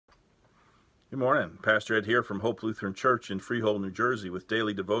Good morning. Pastor Ed here from Hope Lutheran Church in Freehold, New Jersey with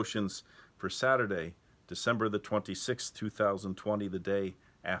daily devotions for Saturday, December the 26th, 2020, the day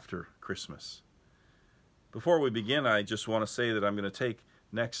after Christmas. Before we begin, I just want to say that I'm going to take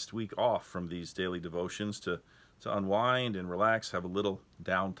next week off from these daily devotions to unwind and relax, have a little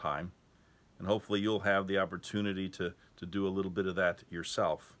downtime, and hopefully you'll have the opportunity to do a little bit of that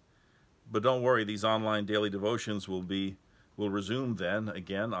yourself. But don't worry, these online daily devotions will resume then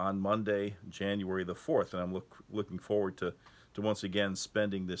again on Monday, January the 4th, and I'm looking forward to once again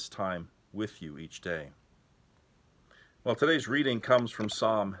spending this time with you each day. Well, today's reading comes from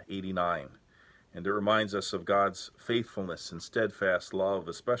Psalm 89, and it reminds us of God's faithfulness and steadfast love,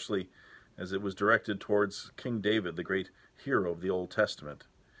 especially as it was directed towards King David, the great hero of the Old Testament,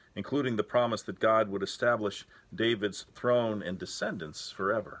 including the promise that God would establish David's throne and descendants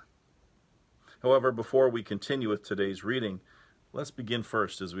forever. However, before we continue with today's reading, let's begin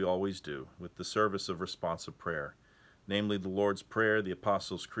first, as we always do, with the service of responsive prayer, namely the Lord's Prayer, the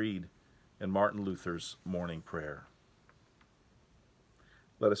Apostles' Creed, and Martin Luther's morning prayer.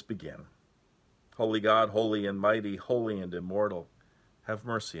 Let us begin. Holy God, holy and mighty, holy and immortal, have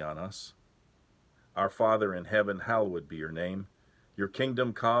mercy on us. Our Father in heaven, hallowed be your name. Your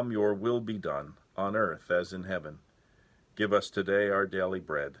kingdom come, your will be done, on earth as in heaven. Give us today our daily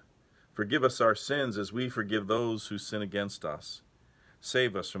bread. Forgive us our sins as we forgive those who sin against us.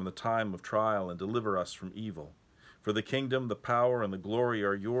 Save us from the time of trial and deliver us from evil. For the kingdom, the power, and the glory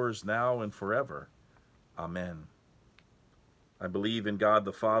are yours now and forever. Amen. I believe in God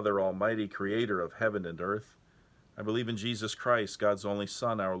the Father Almighty, creator of heaven and earth. I believe in Jesus Christ, God's only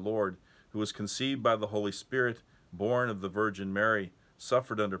Son, our Lord, who was conceived by the Holy Spirit, born of the Virgin Mary,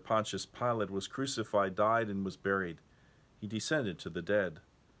 suffered under Pontius Pilate, was crucified, died, and was buried. He descended to the dead.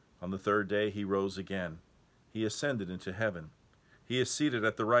 On the third day he rose again. He ascended into heaven. He is seated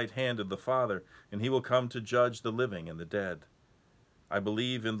at the right hand of the Father, and he will come to judge the living and the dead. I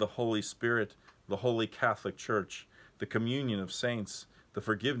believe in the Holy Spirit, the Holy Catholic Church, the communion of saints, the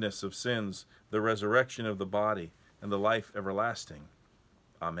forgiveness of sins, the resurrection of the body, and the life everlasting.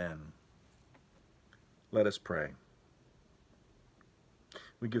 Amen. Let us pray.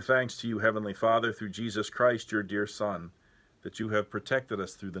 We give thanks to you, Heavenly Father, through Jesus Christ, your dear Son, that you have protected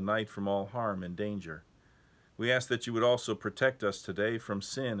us through the night from all harm and danger. We ask that you would also protect us today from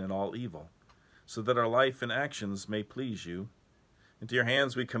sin and all evil, so that our life and actions may please you. Into your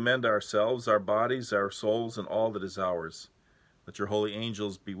hands we commend ourselves, our bodies, our souls, and all that is ours. Let your holy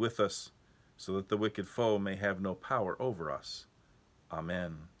angels be with us, so that the wicked foe may have no power over us.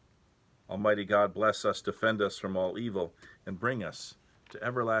 Amen. Almighty God, bless us, defend us from all evil, and bring us to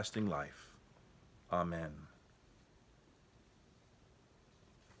everlasting life. Amen.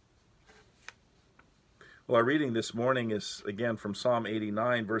 Well, our reading this morning is again from Psalm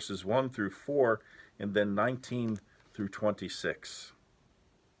 89, verses 1 through 4, and then 19 through 26.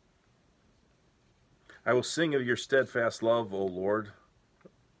 I will sing of your steadfast love, O Lord,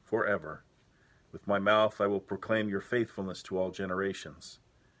 forever. With my mouth I will proclaim your faithfulness to all generations.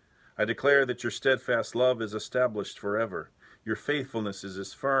 I declare that your steadfast love is established forever. Your faithfulness is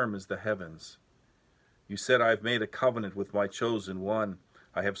as firm as the heavens. You said, I have made a covenant with my chosen one.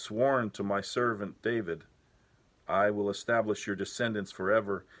 I have sworn to my servant David. I will establish your descendants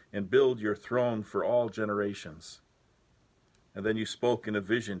forever and build your throne for all generations. And then you spoke in a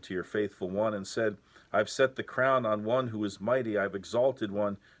vision to your faithful one and said, I've set the crown on one who is mighty. I've exalted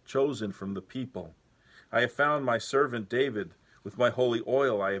one chosen from the people. I have found my servant David. With my holy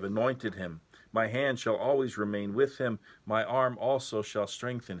oil I have anointed him. My hand shall always remain with him. My arm also shall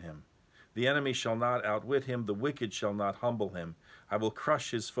strengthen him. The enemy shall not outwit him. The wicked shall not humble him. I will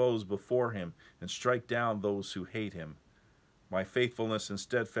crush his foes before him and strike down those who hate him. My faithfulness and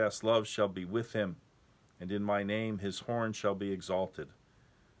steadfast love shall be with him, and in my name his horn shall be exalted.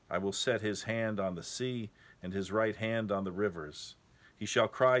 I will set his hand on the sea and his right hand on the rivers. He shall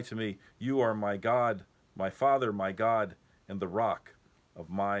cry to me, you are my God, my Father, my God, and the rock of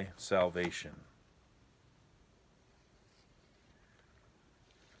my salvation.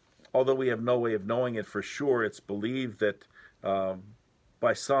 Although we have no way of knowing it for sure, it's believed that,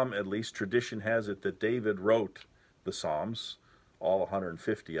 by some at least, tradition has it that David wrote the Psalms, all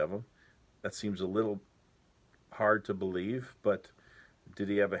 150 of them. That seems a little hard to believe, but did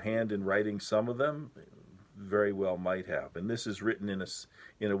he have a hand in writing some of them? Very well might have. And this is written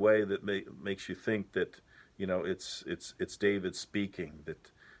in a way that makes you think that, you know, it's David speaking,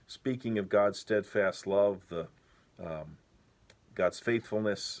 that speaking of God's steadfast love, God's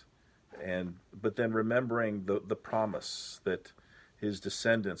faithfulness, but then remembering the promise that his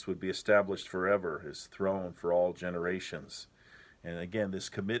descendants would be established forever, his throne for all generations. And again, this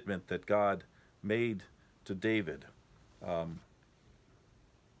commitment that God made to David. But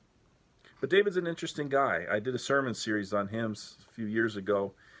David's an interesting guy. I did a sermon series on him a few years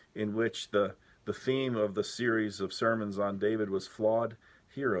ago in which the theme of the series of sermons on David was flawed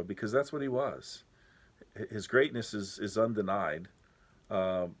hero, because that's what he was. His greatness is undenied,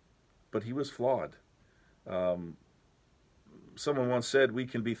 but he was flawed. Someone once said, we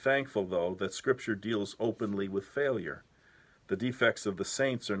can be thankful, though, that Scripture deals openly with failure. The defects of the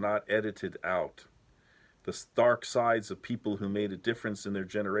saints are not edited out. The dark sides of people who made a difference in their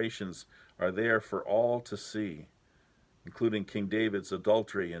generations are there for all to see, including King David's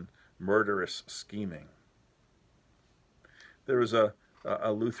adultery and murderous scheming. There was a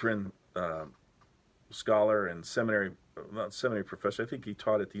Lutheran scholar and not seminary professor, I think he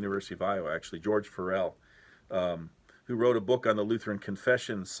taught at the University of Iowa, actually, George Farrell, who wrote a book on the Lutheran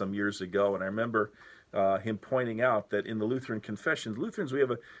Confessions some years ago. And I remember him pointing out that in the Lutheran Confessions, Lutherans, we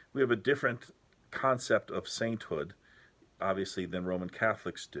have a different concept of sainthood, obviously, than Roman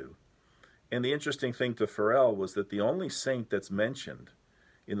Catholics do. And the interesting thing to Farrell was that the only saint that's mentioned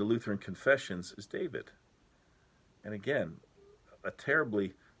in the Lutheran Confessions is David. And again, a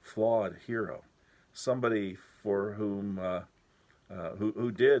terribly flawed hero, somebody for whom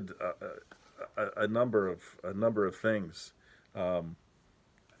who did a number of things.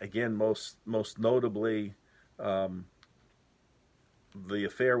 Again, most notably, the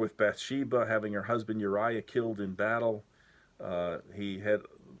affair with Bathsheba, having her husband Uriah killed in battle. He had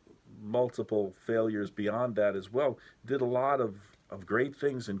multiple failures beyond that as well. Did a lot of great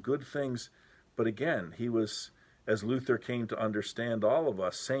things and good things, but again, he was, as Luther came to understand all of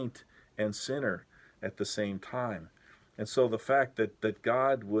us, saint and sinner at the same time. And so the fact that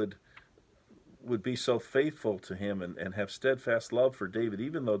God would be so faithful to him and have steadfast love for David,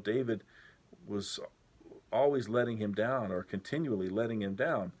 even though David was always letting him down or continually letting him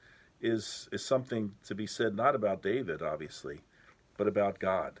down, is something to be said not about David, obviously, but about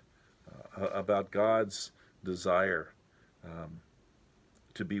God, about God's desire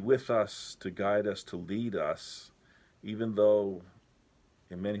to be with us, to guide us, to lead us, even though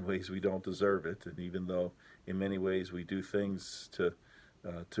in many ways we don't deserve it, and even though in many ways we do things to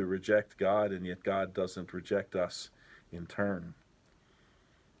reject God, and yet God doesn't reject us in turn.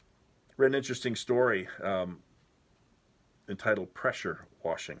 Read an interesting story entitled Pressure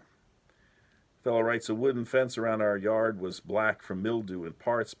Washing. The fellow writes, a wooden fence around our yard was black from mildew in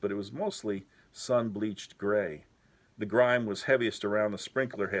parts, but it was mostly sun-bleached gray. The grime was heaviest around the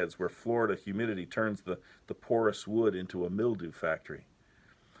sprinkler heads, where Florida humidity turns the porous wood into a mildew factory.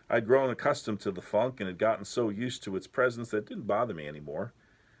 I'd grown accustomed to the funk and had gotten so used to its presence that it didn't bother me anymore.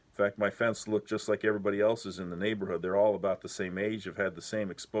 In fact, my fence looked just like everybody else's in the neighborhood. They're all about the same age, have had the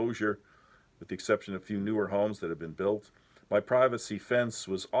same exposure, with the exception of a few newer homes that have been built. My privacy fence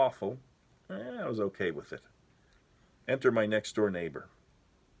was awful. I was okay with it. Enter my next-door neighbor.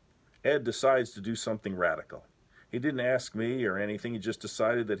 Ed decides to do something radical. He didn't ask me or anything. He just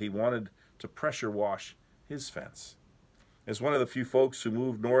decided that he wanted to pressure wash his fence. As one of the few folks who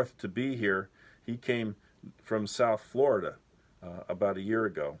moved north to be here, he came from South Florida about a year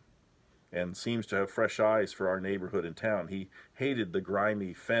ago and seems to have fresh eyes for our neighborhood and town. He hated the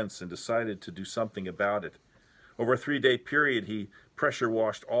grimy fence and decided to do something about it. Over a 3-day period, he pressure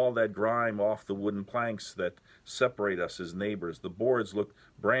washed all that grime off the wooden planks that separate us as neighbors. The boards looked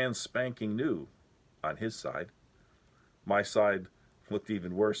brand spanking new on his side. My side looked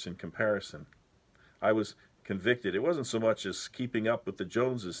even worse in comparison. I was convicted. It wasn't so much as keeping up with the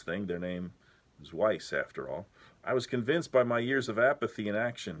Joneses thing. Their name was Weiss, after all. I was convinced by my years of apathy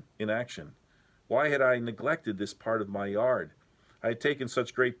and inaction. Why had I neglected this part of my yard? I had taken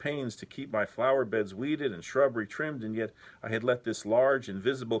such great pains to keep my flower beds weeded and shrubbery trimmed, and yet I had let this large,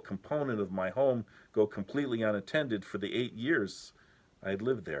 invisible component of my home go completely unattended for the 8 years I had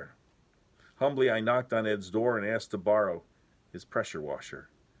lived there. Humbly, I knocked on Ed's door and asked to borrow his pressure washer.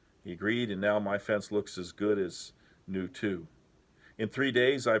 He agreed, and now my fence looks as good as new, too. In 3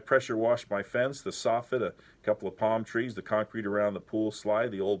 days, I pressure washed my fence, the soffit, a couple of palm trees, the concrete around the pool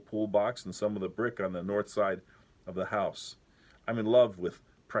slide, the old pool box, and some of the brick on the north side of the house. I'm in love with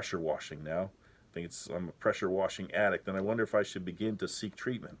pressure washing now. I'm a pressure washing addict, and I wonder if I should begin to seek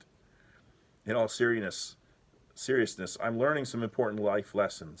treatment. In all seriousness, I'm learning some important life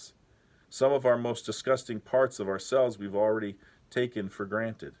lessons. Some of our most disgusting parts of ourselves we've already taken for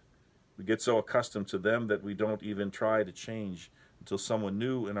granted. We get so accustomed to them that we don't even try to change until someone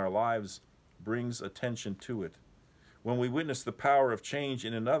new in our lives brings attention to it. When we witness the power of change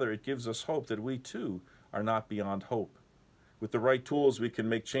in another, it gives us hope that we too are not beyond hope. With the right tools, we can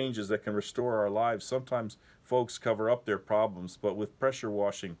make changes that can restore our lives. Sometimes folks cover up their problems, but with pressure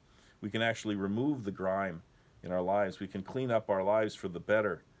washing, We can actually remove the grime in our lives. We can clean up our lives for the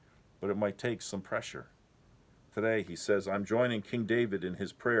better, but it might take some pressure. Today, he says, I'm joining King David in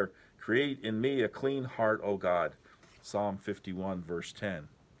his prayer, create in me a clean heart, O God. Psalm 51, verse 10.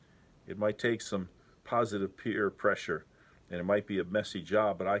 It might take some positive peer pressure, and it might be a messy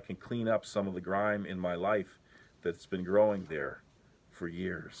job, but I can clean up some of the grime in my life that's been growing there for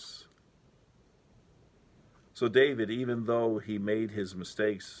years. So David, even though he made his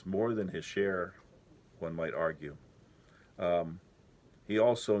mistakes more than his share, one might argue, he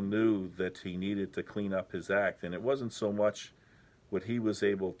also knew that he needed to clean up his act. And it wasn't so much what he was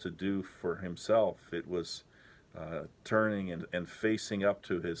able to do for himself. It was turning and facing up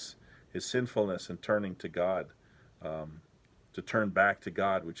to his sinfulness and turning to God, to turn back to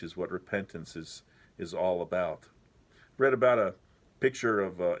God, which is what repentance is all about. Read about a picture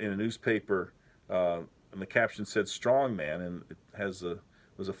of in a newspaper, and the caption said "strong man," and it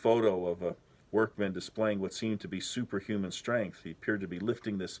was a photo of a workman displaying what seemed to be superhuman strength. He appeared to be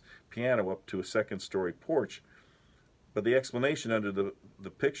lifting this piano up to a second-story porch, but the explanation under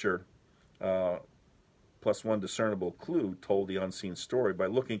the picture, plus one discernible clue, told the unseen story. By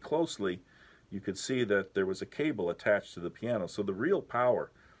looking closely, you could see that there was a cable attached to the piano, so the real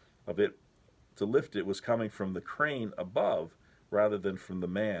power of it to lift it was coming from the crane above rather than from the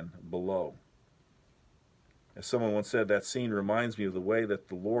man below. As someone once said, that scene reminds me of the way that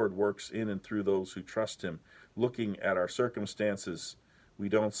the Lord works in and through those who trust him. Looking at our circumstances, we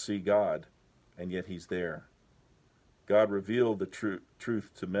don't see God, and yet he's there. God revealed the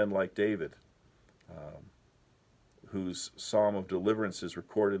truth to men like David, whose psalm of deliverance is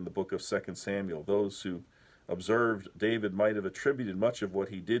recorded in the book of 2 Samuel. Those who observed David might have attributed much of what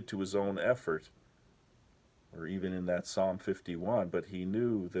he did to his own effort, or even in that Psalm 51, but he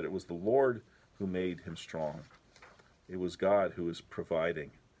knew that it was the Lord who made him strong. It was God who was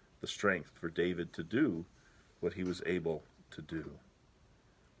providing the strength for David to do what he was able to do.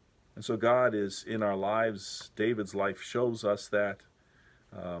 And so God is in our lives. David's life shows us that.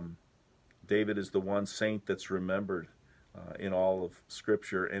 David is the one saint that's remembered in all of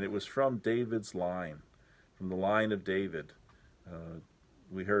Scripture, and it was from David's line, from the line of David.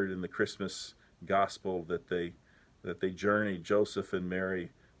 We heard in the Christmas gospel that they journeyed, Joseph and Mary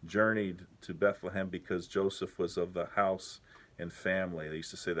journeyed to Bethlehem because Joseph was of the house and family. They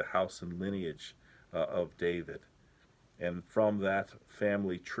used to say the house and lineage of David. And from that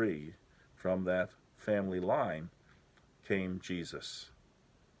family tree, from that family line, came Jesus,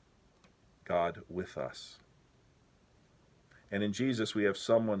 God with us. And in Jesus we have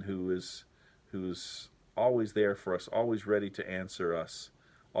someone who's always there for us, always ready to answer us,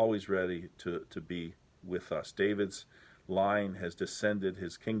 always ready to be with us. David's line has descended,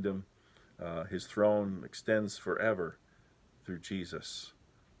 his kingdom, his throne extends forever through Jesus,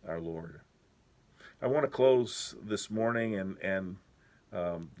 our Lord. I want to close this morning and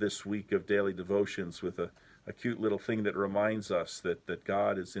this week of daily devotions with a cute little thing that reminds us that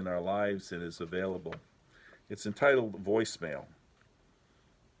God is in our lives and is available. It's entitled Voicemail.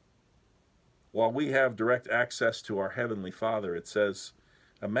 While we have direct access to our Heavenly Father, it says,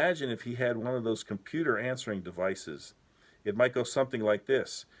 imagine if he had one of those computer answering devices. It might go something like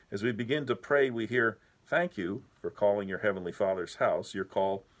this. As we begin to pray, we hear, thank you for calling your Heavenly Father's house. Your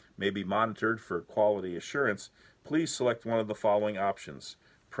call may be monitored for quality assurance. Please select one of the following options.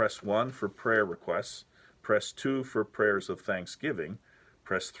 Press 1 for prayer requests. Press 2 for prayers of thanksgiving.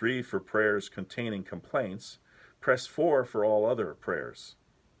 Press 3 for prayers containing complaints. Press 4 for all other prayers.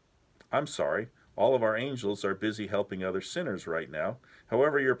 I'm sorry, all of our angels are busy helping other sinners right now.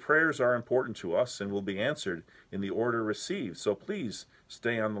 However, your prayers are important to us and will be answered in the order received, so please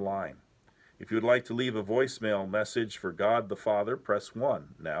stay on the line. If you would like to leave a voicemail message for God the Father, press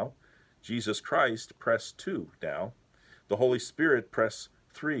 1 now. Jesus Christ, press 2 now. The Holy Spirit, press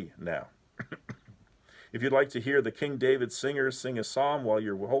 3 now. If you'd like to hear the King David singers sing a psalm while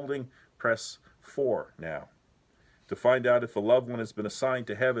you're holding, press 4 now. To find out if a loved one has been assigned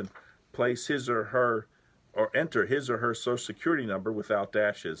to heaven, place his or her, or enter his or her social security number without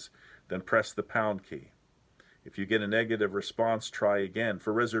dashes, then press the pound key. If you get a negative response, try again.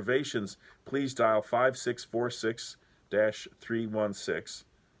 For reservations, please dial 5646-316,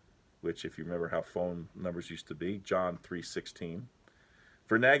 which, if you remember how phone numbers used to be, John 3:16.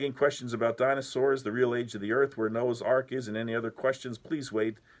 For nagging questions about dinosaurs, the real age of the earth, where Noah's Ark is, and any other questions, please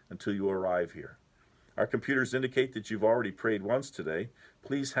wait until you arrive here. Our computers indicate that you've already prayed once today.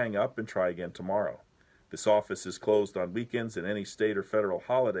 Please hang up and try again tomorrow. This office is closed on weekends and any state or federal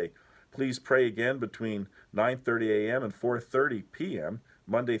holiday. Please pray again between 9:30 a.m. and 4:30 p.m.,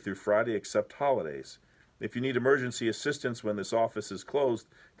 Monday through Friday, except holidays. If you need emergency assistance when this office is closed,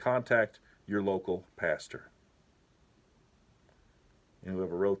 contact your local pastor. And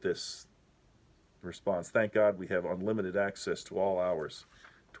whoever wrote this responds, thank God we have unlimited access to all hours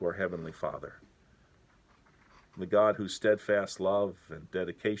to our Heavenly Father. The God whose steadfast love and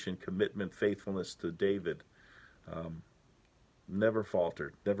dedication, commitment, faithfulness to David never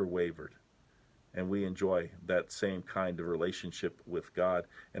faltered, never wavered. And we enjoy that same kind of relationship with God,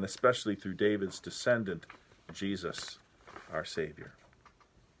 and especially through David's descendant, Jesus, our Savior.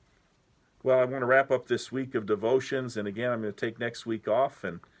 Well, I want to wrap up this week of devotions, and again, I'm going to take next week off,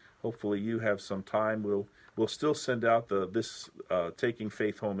 and hopefully you have some time. We'll still send out this Taking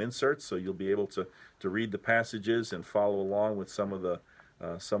Faith Home inserts, so you'll be able to read the passages and follow along with some of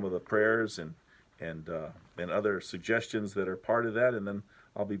the prayers and other suggestions that are part of that. And then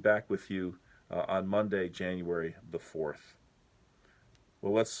I'll be back with you on Monday, January the 4th.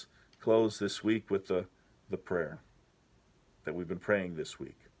 Well, let's close this week with the prayer that we've been praying this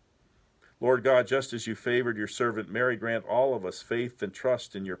week. Lord God, just as you favored your servant Mary, grant all of us faith and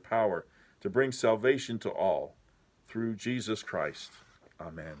trust in your power to bring salvation to all through Jesus Christ.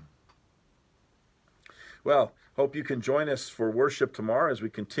 Amen. Well, hope you can join us for worship tomorrow as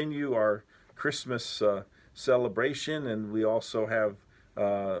we continue our Christmas celebration, and we also have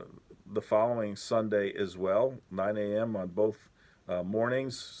the following Sunday as well, 9 a.m. on both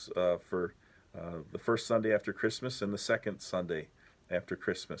mornings for the first Sunday after Christmas and the second Sunday after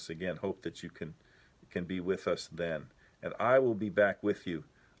Christmas. Again, hope that you can be with us then. And I will be back with you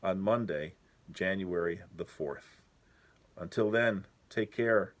on Monday, January the 4th. Until then, take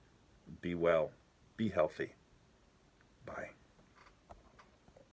care, be well, be healthy. Bye.